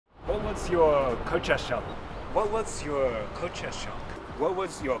was your culture shock? What was your culture shock? What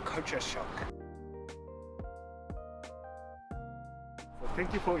was your culture shock? So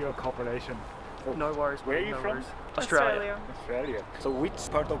thank you for your cooperation. No worries. Where are you from? Worries. Australia. Australia. So which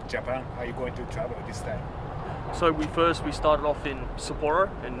part of Japan are you going to travel this time? So we started off in Sapporo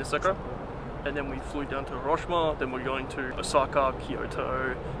in Niseko, and then we flew down to Hiroshima. Then we're going to Osaka,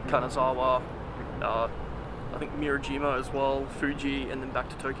 Kyoto, Kanazawa, I think Mirajima as well, Fuji, and then back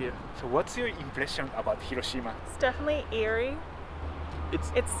to Tokyo. So what's your impression about Hiroshima? It's definitely eerie.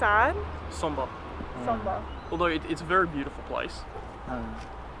 It's sad. somber. Somber. Although it's a very beautiful place.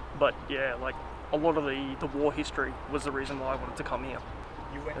 But yeah, like a lot of the war history was the reason why I wanted to come here.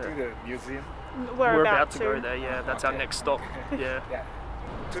 You went to the museum? We're about to go there, yeah, that's our next stop. Yeah.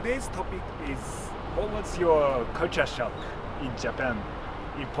 Today's topic is what was your culture shock in Japan?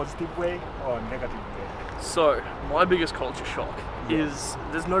 In positive way or negative way? So, my biggest culture shock is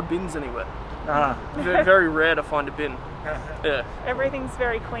there's no bins anywhere. Very, Very rare to find a bin. Yeah. Everything's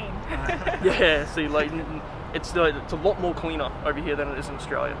very clean. Yeah, see, like, it's a lot more cleaner over here than it is in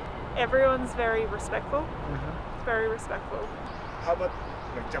Australia. Everyone's very respectful. Very respectful. How about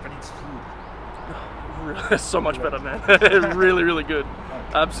like Japanese food? So much better, man. Really, really good.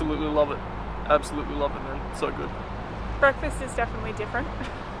 Absolutely love it. Absolutely love it, man. So good. Breakfast is definitely different.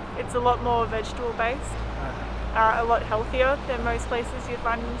 It's a lot more vegetable based. A lot healthier than most places you'd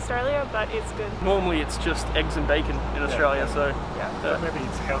find in Australia, but it's good. Normally it's just eggs and bacon in Australia, so So maybe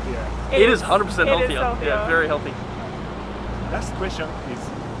it's healthier. It is 100% healthier. It is healthier. Yeah, very healthy. Last question is,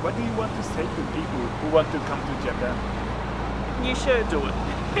 what do you want to say to people who want to come to Japan? You should Do it.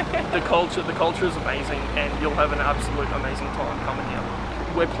 The culture is amazing, and you'll have an absolute amazing time coming here.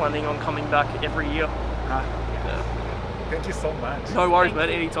 We're planning on coming back every year. Thank you so much. No worries, man.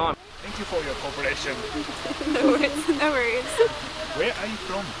 Anytime. Thank you for your cooperation. No worries, no worries. Where are you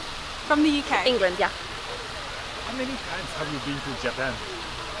from? From the UK. England, yeah. How many times have you been to Japan?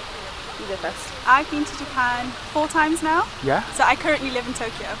 You go first. I've been to Japan 4 times now. Yeah? So I currently live in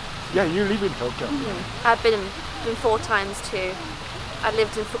Tokyo. Yeah, you live in Tokyo. I've been 4 times too. I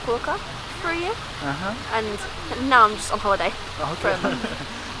lived in Fukuoka for a year, and now I'm just on holiday. Okay.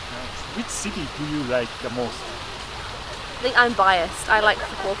 Which city do you like the most? I think I'm biased. I like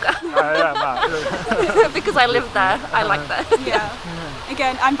Fukuoka because I live there. I like that. Yeah.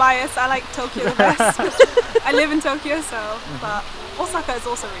 Again, I'm biased. I like Tokyo the best. I live in Tokyo, so but Osaka is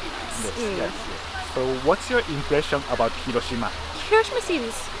also really nice. Yes. So what's your impression about Hiroshima? Hiroshima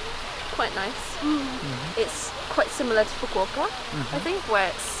seems quite nice. It's quite similar to Fukuoka, I think, where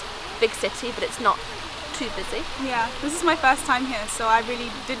it's big city, but it's not too busy. Yeah, this is my first time here, so I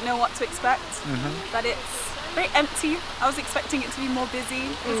really didn't know what to expect. But it's very empty. I was expecting it to be more busy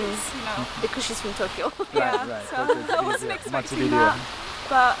because it's, you know, Because she's from Tokyo. yeah. Right. So Tokyo is I wasn't busier, much expecting busier. that.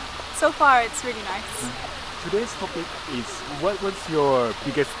 But so far, it's really nice. Today's topic is what was your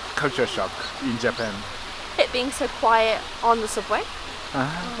biggest culture shock in Japan? It being so quiet on the subway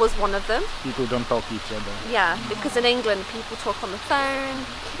was one of them. People don't talk to each other. Yeah, because in England people talk on the phone,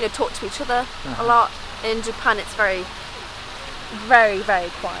 talk to each other a lot. In Japan it's very, very, very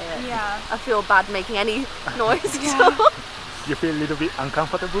quiet. Yeah. I feel bad making any noise. Yeah. You feel a little bit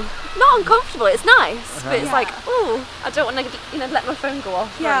uncomfortable? Not uncomfortable, it's nice, but it's Yeah. like, oh, I don't want to let my phone go off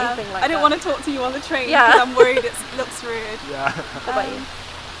or anything like that. I don't want to talk to you on the train Yeah. because I'm worried it looks rude. Yeah. What about you?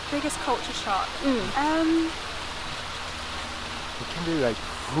 Biggest culture shock. It can be like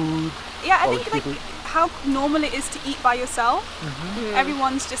food. Yeah, I or think like people- how normal it is to eat by yourself.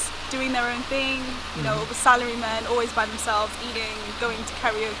 Everyone's just doing their own thing. You know, the salarymen always by themselves, eating, going to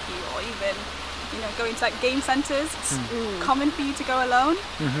karaoke, or even going to like game centers. It's common for you to go alone,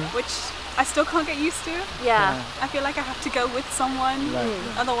 which I still can't get used to. Yeah. I feel like I have to go with someone,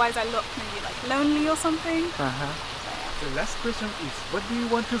 otherwise I look maybe like lonely or something. The last question is, what do you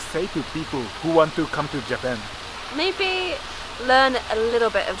want to say to people who want to come to Japan? Maybe learn a little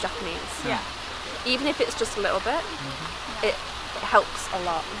bit of Japanese. Yeah. Even if it's just a little bit, it helps a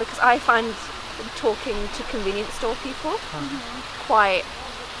lot, because I find talking to convenience store people quite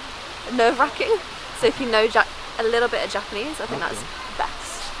nerve-wracking. So if you know a little bit of Japanese, I think that's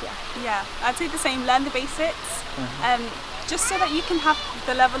best. Yeah, I'd say the same. Learn the basics, just so that you can have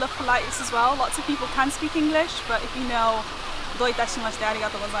the level of politeness as well. Lots of people can speak English, but if you know どういたしましてありが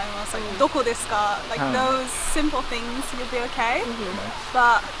とうございます、like どこですか, like those simple things, you'll be okay.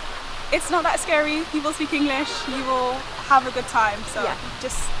 But it's not that scary. People speak English. You will have a good time. So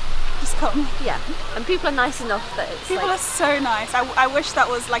just come. Yeah, and people are nice enough that it's People are so nice. I wish that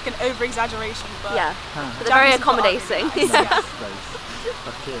was like an over-exaggeration, but but they're very Japanese people are accommodating. really nice, yeah.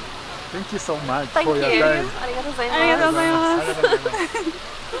 Okay. Thank you so much Thank for you. your time. ありがとうございます。ありがとうございま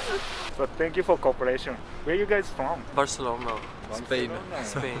す。So thank you for cooperation. Where are you guys from? Barcelona, Spain. Barcelona.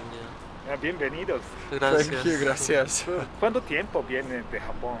 Spain, yeah. Bienvenidos. Gracias. Thank you, gracias. ¿Cuánto tiempo vienen de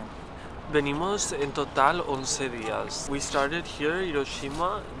Japón? Venimos en total 11 días. We started here,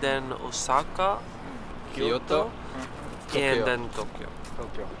 Hiroshima, then Osaka, Kyoto, and Tokyo. then Tokyo.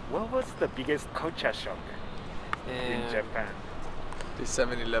 Tokyo. What was the biggest culture shock in Japan? The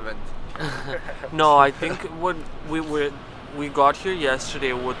 7-Eleven. No, I think what we got here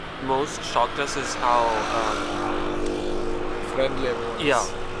yesterday, what most shocked us is how Friendly everyone is. yeah,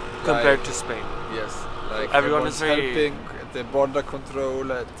 compared Like- to Spain. Yes, like Everyone is everyone's very- helping at the border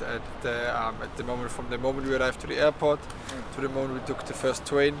control at the moment, from the moment we arrived to the airport to the moment we took the first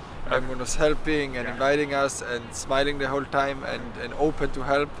train. Everyone was helping and inviting us and smiling the whole time and open to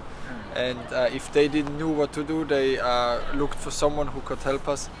help. And if they didn't know what to do, they looked for someone who could help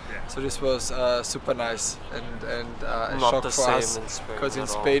us. Yeah. So this was super nice and a Not shock the for same us, in Spain because in at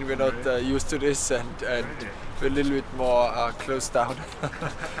all. Spain we're not used to this, and we're a little bit more closed down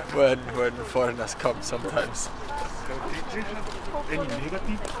when foreigners come sometimes. So did you have any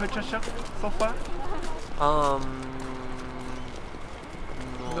negative culture shock so far?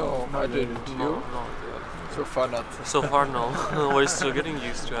 No, I didn't. No, You? no. So far not. So far, no. We're still getting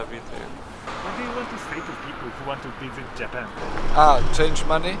used to everything. What do you want to say to people who want to visit Japan? Change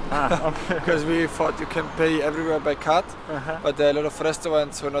money. Okay. Because we thought you can pay everywhere by card, but there are a lot of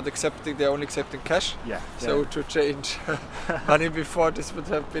restaurants who are not accepting, they're only accepting cash. Yeah. So to change money before, this would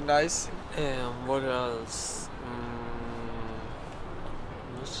have been nice. What else?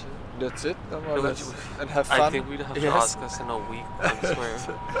 That's it. That's it, no more or Yeah, less. And have fun. I think we'd have to Yes. ask us in a week once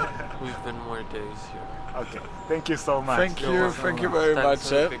we've been more days here. Okay. Thank you so much. Thank You're you, welcome. thank you very Thanks much.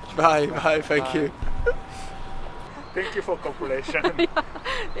 for the Eh? picture. Bye, bye, thank Bye. you. Thank you for cooperation.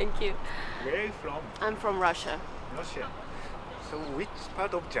 Thank you. Where are you from? I'm from Russia. Russia. So which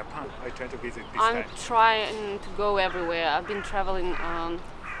part of Japan are you trying to visit this I'm time? trying to go everywhere. I've been traveling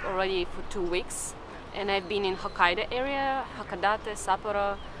already for 2 weeks, and I've been in Hokkaido area, Hakodate,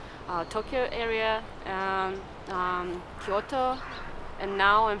 Sapporo, Tokyo area, Kyoto, and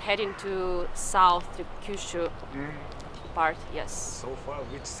now I'm heading to south to Kyushu part. Yes. So far,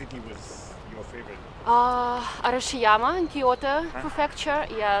 which city was your favorite? Arashiyama in Kyoto Prefecture.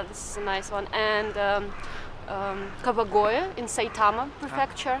 Yeah, this is a nice one. And Kawagoe in Saitama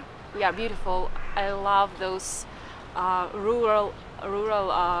Prefecture. Yeah, beautiful. I love those rural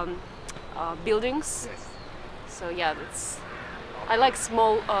buildings. Yes. So yeah, I like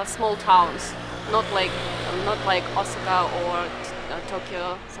small towns, not like Osaka or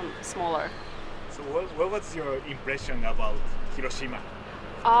Tokyo, some smaller. So what was your impression about Hiroshima?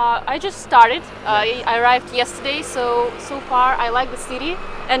 I just started. I arrived yesterday, so far I like the city,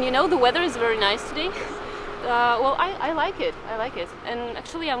 and the weather is very nice today. Well, I like it. I like it. And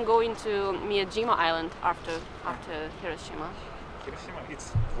actually, I'm going to Miyajima Island after Hiroshima. Hiroshima,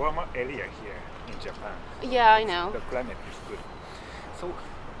 it's warmer area here in Japan. Yeah, I know. The climate is good. So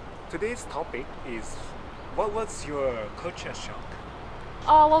today's topic is, what was your culture shock?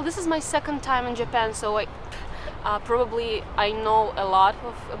 Well, this is my second time in Japan, so probably I know a lot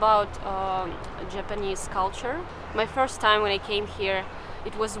about Japanese culture. My first time when I came here,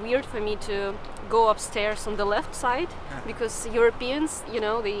 it was weird for me to go upstairs on the left side, because Europeans,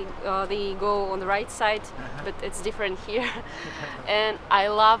 they go on the right side, but it's different here. And I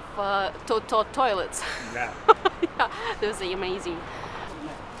love toilets. Yeah. Yeah, those are amazing.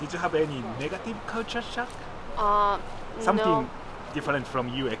 Did you have any negative culture shock? Something No. different from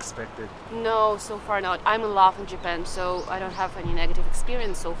you expected? No, so far not. I'm in love in Japan, so I don't have any negative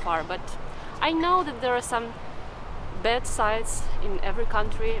experience so far. But I know that there are some bad sides in every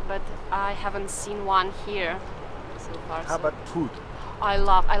country, but I haven't seen one here so far. How so- about food? I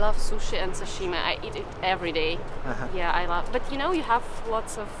love sushi and sashimi. I eat it every day. Yeah, I love. But you have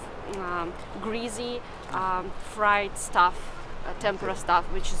lots of greasy, fried stuff, tempura stuff,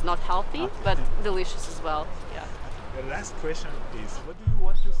 which is not healthy, but delicious as well. Yeah. The last question is, what do you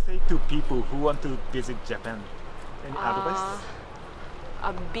want to say to people who want to visit Japan? Any advice?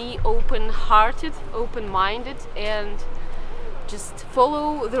 Be open-hearted, open-minded, and just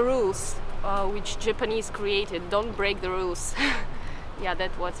follow the rules which Japanese created. Don't break the rules. Yeah,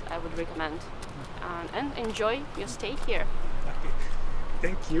 that's what I would recommend. And enjoy your stay here.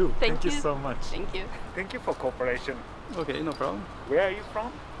 Thank you. Thank you you. so much. Thank you. Thank you for cooperation. Okay, no problem. Where are you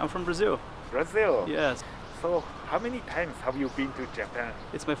from? I'm from Brazil. Brazil. Yes, So how many times have you been to Japan?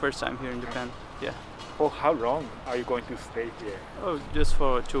 it's my first time here in Japan. Yeah. For how long are you going to stay here? Oh, just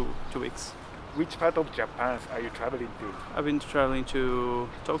for two weeks. Which part of Japan are you traveling to? I've been traveling to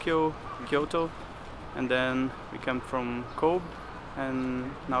Tokyo, Kyoto, and then we come from Kobe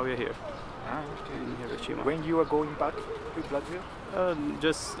and now we're here Okay. in Hiroshima. When you are going back to Brazil?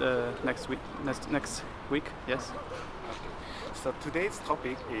 Just next week. Next week, yes. So today's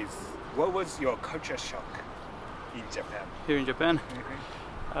topic is, what was your culture shock in Japan? Here in Japan,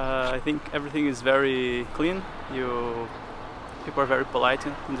 I think everything is very clean. People are very polite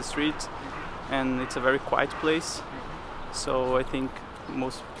in the streets, and it's a very quiet place. So I think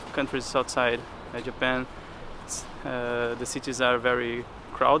most countries outside Japan, the cities are very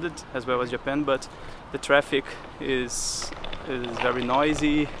crowded as well as Japan, but the traffic is very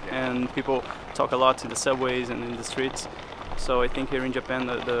noisy, and people talk a lot in the subways and in the streets. So I think here in Japan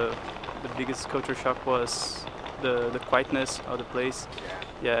the biggest culture shock was the quietness of the place,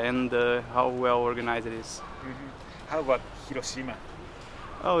 and how well organized it is. How about Hiroshima?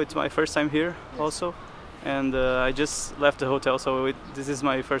 Oh, it's my first time here also, and I just left the hotel, so this is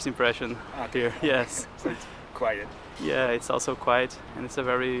my first impression here. Yes. So it's quiet. Yeah, it's also quiet, and it's a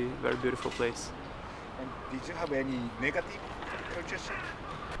very, very beautiful place. And did you have any negative culture shock?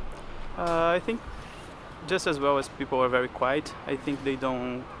 I think just as well as people are very quiet, I think they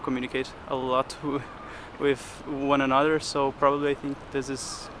don't communicate a lot with one another, so probably I think this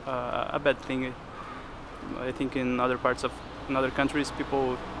is a bad thing. I think in other countries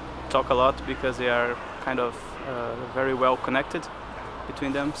people talk a lot because they are kind of very well connected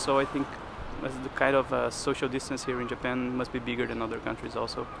between them, so I think the kind of social distance here in Japan must be bigger than other countries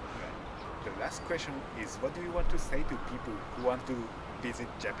also. The last question is, what do you want to say to people who want to visit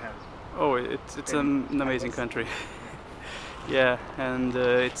Japan? Oh, it's an amazing country. Yeah, and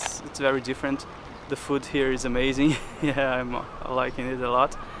it's very different. The food here is amazing. Yeah, I'm liking it a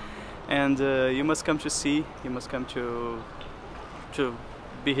lot. And you must come to see. You must come to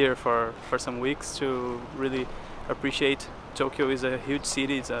be here for some weeks to really appreciate. Tokyo is a huge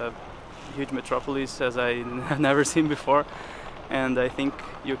city. It's a huge metropolis as I never seen before. And I think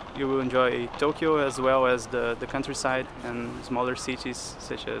you will enjoy Tokyo as well as the countryside and smaller cities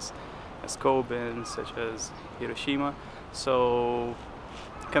such as Kobe and such as Hiroshima. So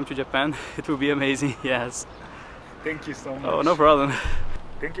come to Japan, it will be amazing. Yes. Thank you so much. Oh, no problem.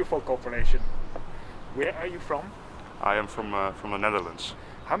 Thank you for cooperation. Where are you from? I am from the Netherlands.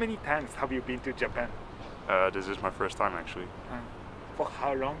 How many times have you been to Japan? This is my first time actually. For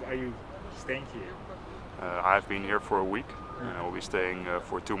how long are you staying here? I've been here for a week, and I will be staying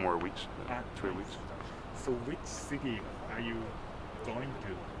for 2 more weeks, 3 weeks. So which city are you going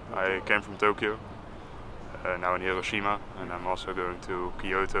to? I came from Tokyo, now in Hiroshima, and I'm also going to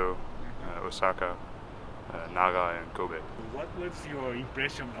Kyoto, Osaka, Nara and Kobe. What was your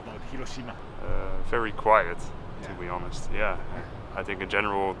impression about Hiroshima? Very quiet, to be honest. Yeah, I think in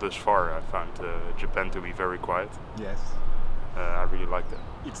general thus far I found Japan to be very quiet. Yes. I really liked it.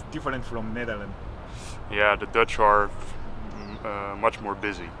 It's different from Netherlands. Yeah, the Dutch are much more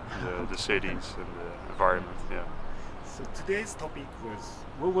busy, the cities and the environment. Yeah. So today's topic was,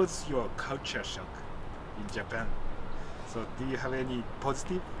 what was your culture shock in Japan? So do you have any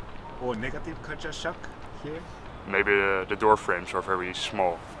positive or negative culture shock here? Maybe the door frames are very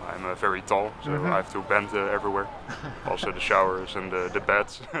small. I'm very tall, so I have to bend everywhere. Also the showers and the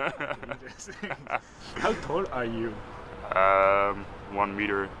beds. How tall are you? 1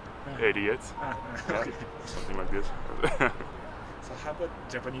 meter 88. Okay. Something like this. So how about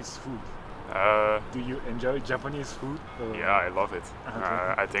Japanese food? Do you enjoy Japanese food? Or? Yeah, I love it.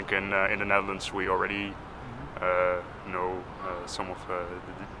 I think in the Netherlands we already know some of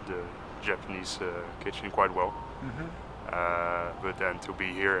the Japanese kitchen quite well. But then to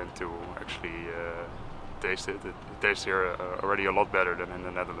be here and to actually taste it tastes here already a lot better than in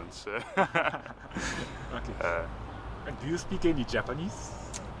the Netherlands. Okay. Do you speak any Japanese?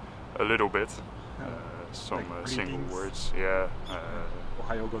 A little bit. Some like single greetings? words. Yeah.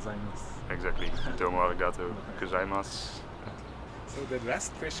 Ohayou gozaimasu. Exactly. Domo arigato gozaimasu. So the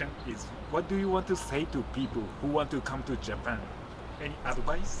last question is, what do you want to say to people who want to come to Japan? Any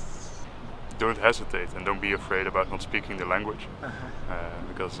advice? Don't hesitate and don't be afraid about not speaking the language,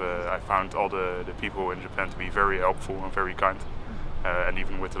 because I found all the people in Japan to be very helpful and very kind, and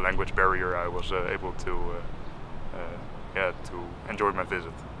even with the language barrier I was able to enjoy my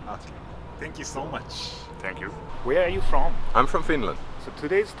visit. Okay. Thank you so much. Thank you. Where are you from? I'm from Finland. So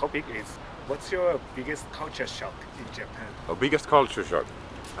today's topic is, what's your biggest culture shock in Japan? Our biggest culture shock.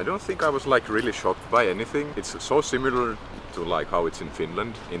 I don't think I was like really shocked by anything. It's so similar to like how it's in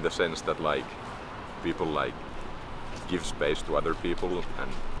Finland, in the sense that like people like give space to other people,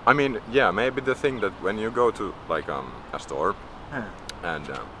 and I mean, yeah, maybe the thing that when you go to like a store and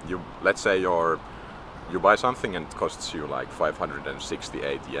you, let's say you're you buy something and it costs you like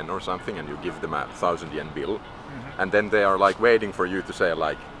 568 yen or something, and you give them a 1,000 yen bill, and then they are like waiting for you to say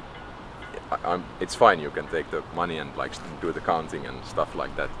like, it's fine, you can take the money and like do the counting and stuff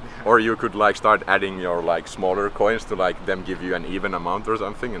like that. Or you could like start adding your like smaller coins to like them give you an even amount or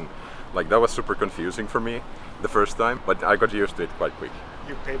something, and like that was super confusing for me the first time, but I got used to it quite quick.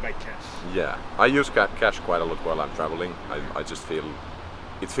 You pay by cash? Yeah, I use cash quite a lot while I'm traveling. I just feel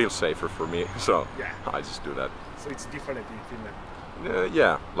it feels safer for me, so yeah. I just do that. So it's different in Finland?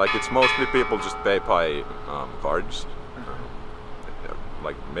 Yeah, like it's mostly people just pay by cards.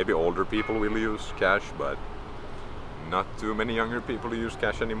 Like maybe older people will use cash, but not too many younger people use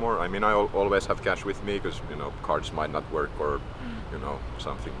cash anymore. I mean, I always have cash with me because, you know, cards might not work or, you know,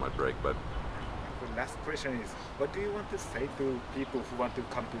 something might break. But the last question is, what do you want to say to people who want to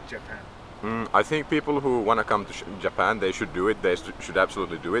come to Japan? I think people who want to come to Japan, they should do it. They should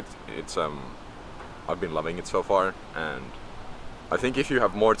absolutely do it. It's I've been loving it so far, and I think if you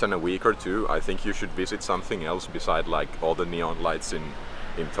have more than a week or two, I think you should visit something else beside like all the neon lights in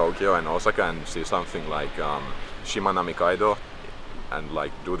Tokyo and Osaka, and see something like Shimanami Kaido, and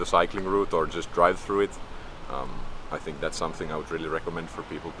like do the cycling route or just drive through it. I think that's something I would really recommend for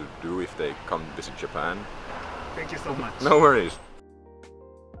people to do if they come visit Japan. Thank you so much. No worries.